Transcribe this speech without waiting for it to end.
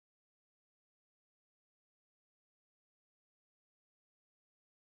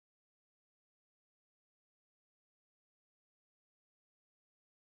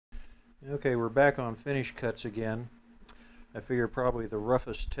Okay, we're back on finish cuts again. I figure probably the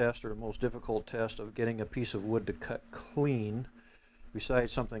roughest test or most difficult test of getting a piece of wood to cut clean,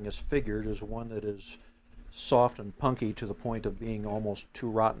 besides something as figured, is one that is soft and punky to the point of being almost too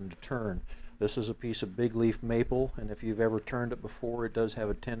rotten to turn. This is a piece of big leaf maple, and if you've ever turned it before, it does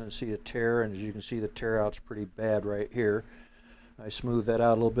have a tendency to tear, and as you can see, the tear out's pretty bad right here. I smooth that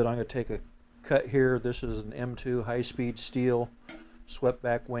out a little bit. I'm going to take a cut here. This is an M2 high-speed steel swept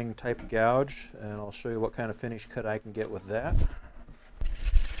back wing type gouge, and I'll show you what kind of finish cut I can get with that.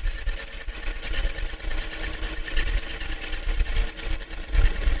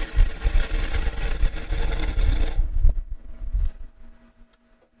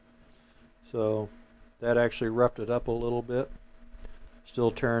 So that actually roughed it up a little bit,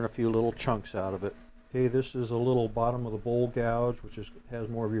 still tearing a few little chunks out of it. Okay, this is a little bottom of the bowl gouge, which has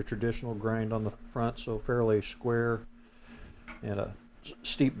more of your traditional grind on the front, so fairly square and a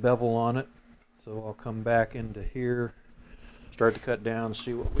steep bevel on it. So I'll come back into here, start to cut down,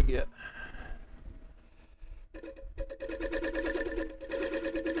 see what we get.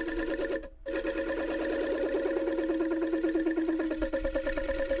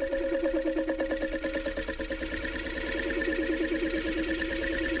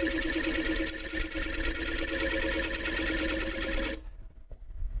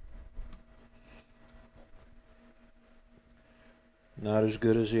 Not as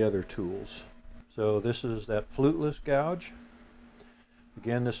good as the other tools. So this is that fluteless gouge.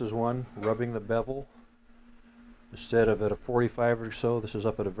 Again, this is one rubbing the bevel. Instead of at a 45 or so, this is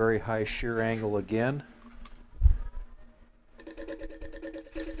up at a very high shear angle again.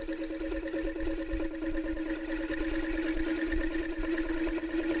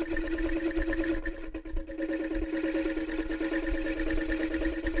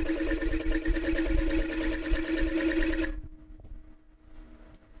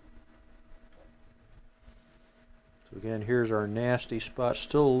 Again, here's our nasty spot.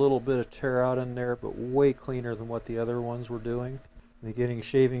 Still a little bit of tear out in there, but way cleaner than what the other ones were doing. And getting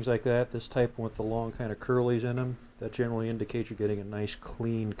shavings like that, this type with the long kind of curlies in them, that generally indicates you're getting a nice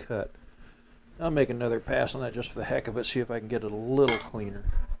clean cut. I'll make another pass on that just for the heck of it, see if I can get it a little cleaner.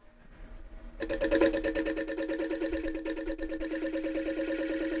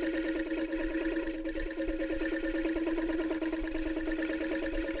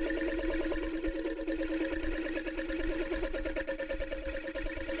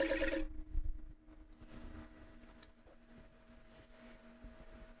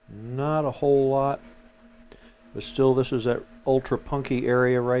 Not a whole lot, but still this is that ultra punky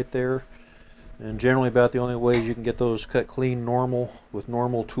area right there, and generally about the only ways you can get those cut clean with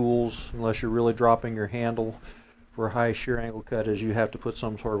normal tools, unless you're really dropping your handle for a high shear angle cut, is you have to put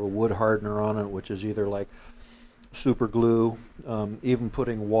some sort of a wood hardener on it, which is either like super glue. Even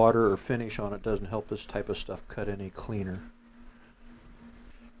putting water or finish on it doesn't help this type of stuff cut any cleaner.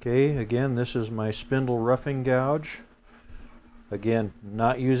 Okay, again, this is my spindle roughing gouge. Again,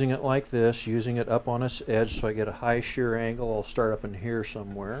 not using it like this, using it up on its edge so I get a high shear angle. I'll start up in here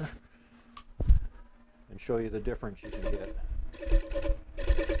somewhere and show you the difference you can get.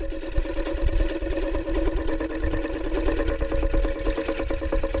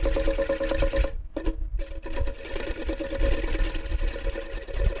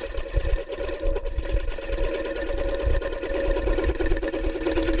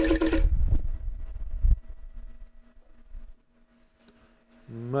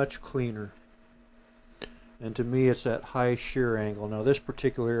 Much cleaner, and to me it's that high shear angle. Now this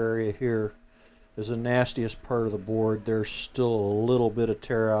particular area here is the nastiest part of the board. There's still a little bit of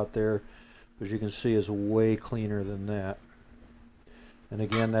tear out there, but as you can see is way cleaner than that, and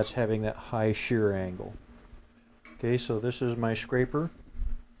again that's having that high shear angle. Okay, so this is my scraper.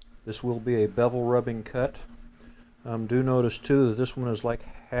 This will be a bevel rubbing cut. Do notice too that this one is like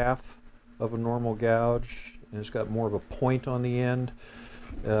half of a normal gouge, and it's got more of a point on the end.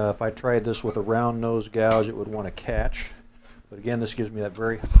 If I tried this with a round nose gouge, it would want to catch. But again, this gives me that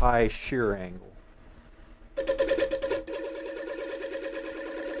very high shear angle.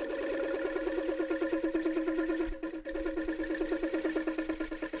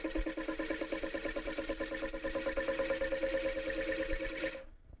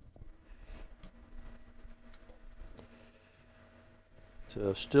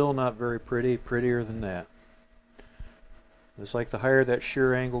 So still not very pretty, prettier than that. It's like the higher that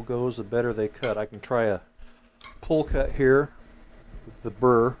shear angle goes, the better they cut. I can try a pull cut here with the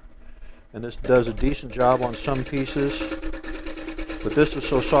burr, and this does a decent job on some pieces, but this is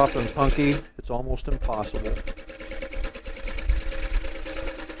so soft and punky, it's almost impossible.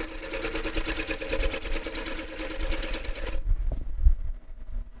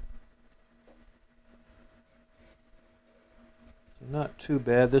 not too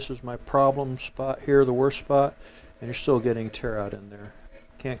bad. This is my problem spot here, the worst spot, and you're still getting tear out in there.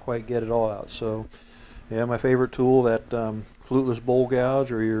 Can't quite get it all out. So yeah, my favorite tool, that fluteless bowl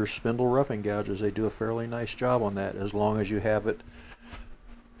gouge or your spindle roughing gouges, they do a fairly nice job on that as long as you have it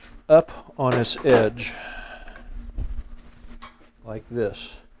up on its edge like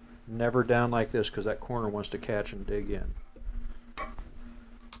this. Never down like this, because that corner wants to catch and dig in.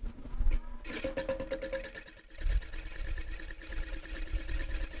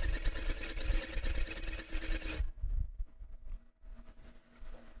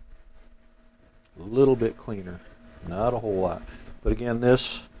 A little bit cleaner, not a whole lot. But again,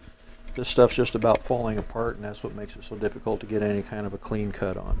 this stuff's just about falling apart, and that's what makes it so difficult to get any kind of a clean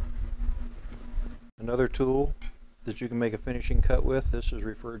cut on. Another tool that you can make a finishing cut with, this is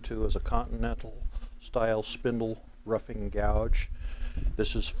referred to as a continental style spindle roughing gouge.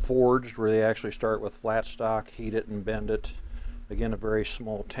 This is forged, where they actually start with flat stock, heat it and bend it. Again, a very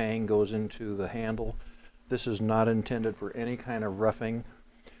small tang goes into the handle. This is not intended for any kind of roughing,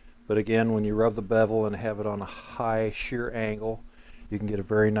 but again, when you rub the bevel and have it on a high shear angle, you can get a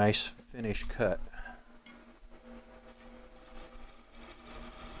very nice finished cut.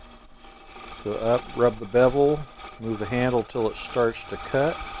 So up, rub the bevel, move the handle till it starts to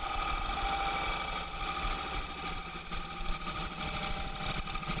cut.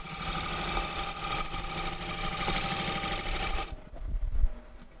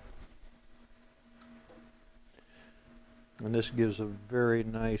 And this gives a very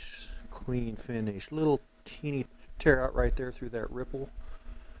nice clean finish. Little teeny tear out right there through that ripple,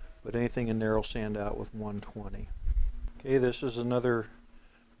 but anything in there will sand out with 120. Okay, this is another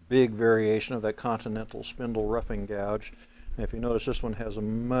big variation of that continental spindle roughing gouge. And if you notice, this one has a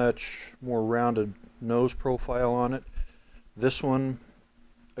much more rounded nose profile on it. This one,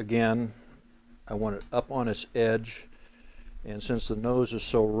 again, I want it up on its edge, and since the nose is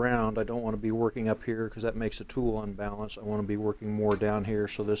so round, I don't want to be working up here because that makes the tool unbalanced. I want to be working more down here,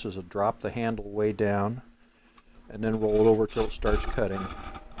 so this is a drop the handle way down and then roll it over till it starts cutting.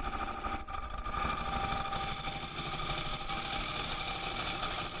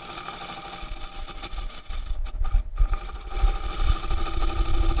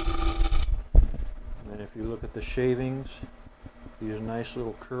 If you look at the shavings, these nice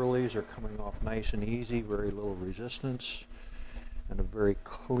little curlies are coming off nice and easy, very little resistance, and a very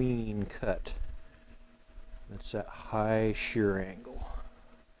clean cut. It's that high shear angle.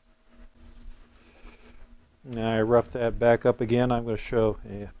 Now I roughed that back up again. I'm going to show,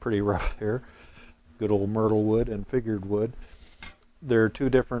 pretty rough there, good old myrtle wood and figured wood. There are two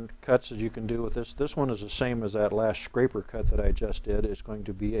different cuts that you can do with this. This one is the same as that last scraper cut that I just did. It's going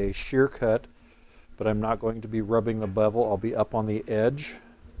to be a shear cut, but I'm not going to be rubbing the bevel. I'll be up on the edge,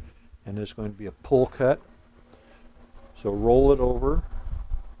 and it's going to be a pull cut. So roll it over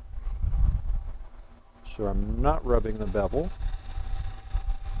so I'm not rubbing the bevel.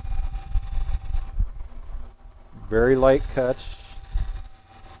 Very light cuts.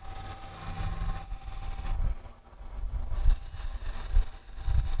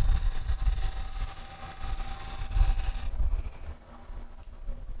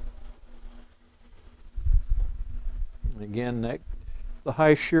 Again, the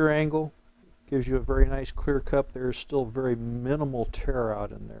high shear angle gives you a very nice clear cut. There's still very minimal tear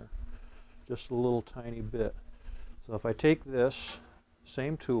out in there, just a little tiny bit. So if I take this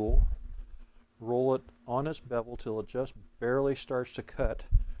same tool, roll it on its bevel till it just barely starts to cut,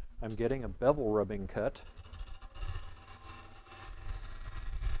 I'm getting a bevel rubbing cut.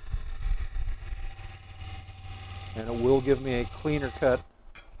 And it will give me a cleaner cut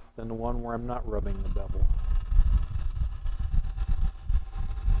than the one where I'm not rubbing the bevel.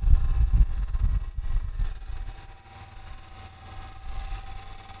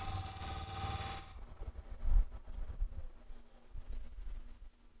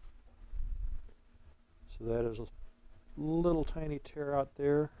 So that is a little tiny tear out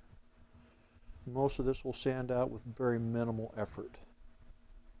there. Most of this will sand out with very minimal effort.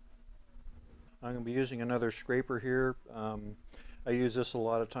 I'm going to be using another scraper here. I use this a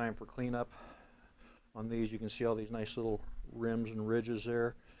lot of time for cleanup. On these you can see all these nice little rims and ridges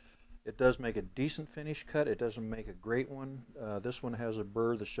there. It does make a decent finish cut. It doesn't make a great one. This one has a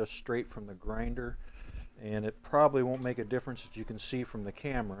burr that's just straight from the grinder, and it probably won't make a difference as you can see from the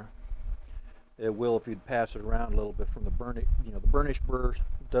camera. It will if you'd pass it around a little bit from the burnish. You know, the burnished burr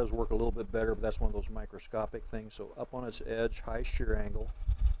does work a little bit better, but that's one of those microscopic things. So up on its edge, high shear angle.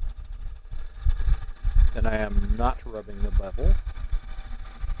 And I am not rubbing the bevel.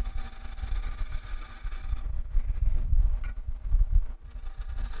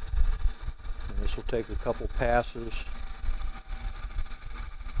 And this will take a couple passes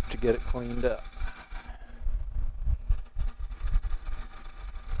get it cleaned up.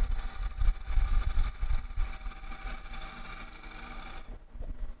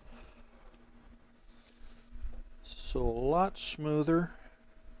 So a lot smoother,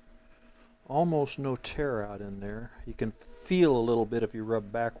 almost no tear out in there. You can feel a little bit if you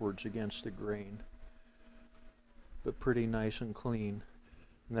rub backwards against the grain, but pretty nice and clean.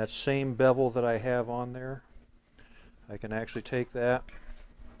 And that same bevel that I have on there, I can actually take that.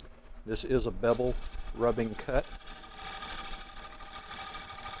 This is a bevel rubbing cut.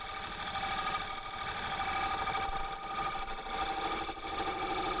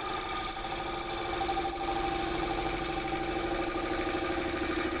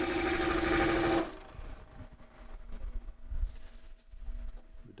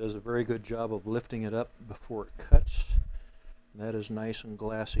 It does a very good job of lifting it up before it cuts. And that is nice and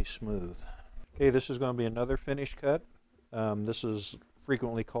glassy smooth. Okay, this is going to be another finish cut. This is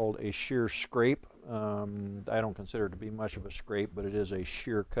frequently called a shear scrape. I don't consider it to be much of a scrape, but it is a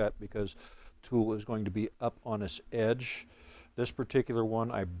shear cut because the tool is going to be up on its edge. This particular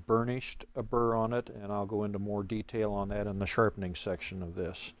one, I burnished a burr on it, and I'll go into more detail on that in the sharpening section of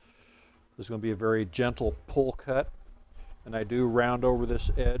this. This is going to be a very gentle pull cut, and I do round over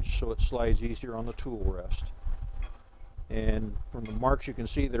this edge so it slides easier on the tool rest. And from the marks you can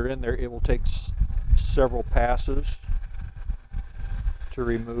see that are in there, it will take several passes to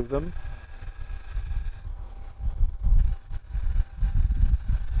remove them.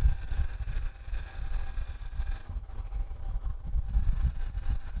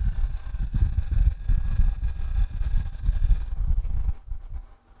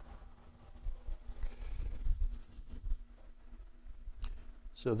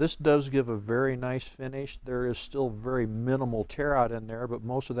 So this does give a very nice finish. There is still very minimal tear out in there, but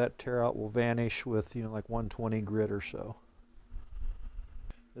most of that tear out will vanish with, you know, like 120 grit or so.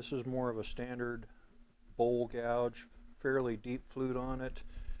 This is more of a standard bowl gouge, fairly deep flute on it,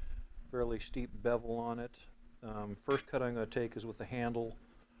 fairly steep bevel on it. First cut I'm going to take is with the handle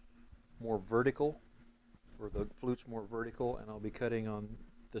more vertical, or the flute's more vertical, and I'll be cutting on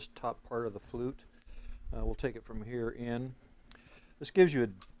this top part of the flute. We'll take it from here in. This gives you a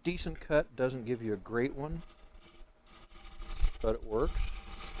decent cut, doesn't give you a great one, but it works.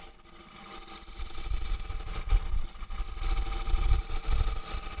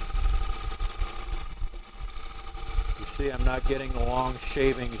 You see, I'm not getting the long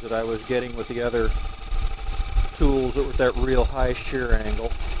shavings that I was getting with the other tools with that real high shear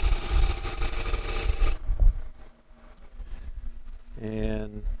angle.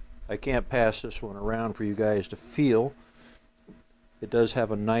 And I can't pass this one around for you guys to feel. It does have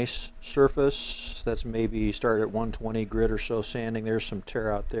a nice surface. That's maybe start at 120 grit or so sanding. There's some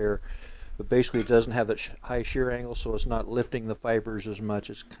tear out there. But basically it doesn't have that high shear angle, so it's not lifting the fibers as much.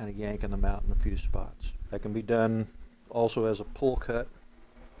 It's kind of yanking them out in a few spots. That can be done also as a pull cut.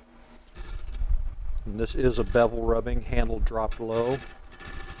 And this is a bevel rubbing, handle dropped low.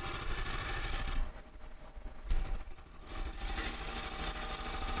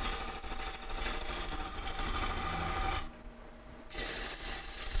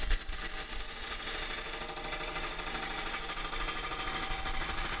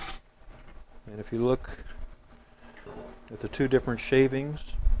 And if you look at the two different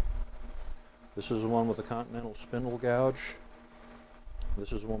shavings, this is the one with the continental spindle gouge.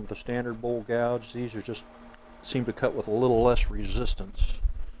 This is the one with the standard bowl gouge. These are just seem to cut with a little less resistance.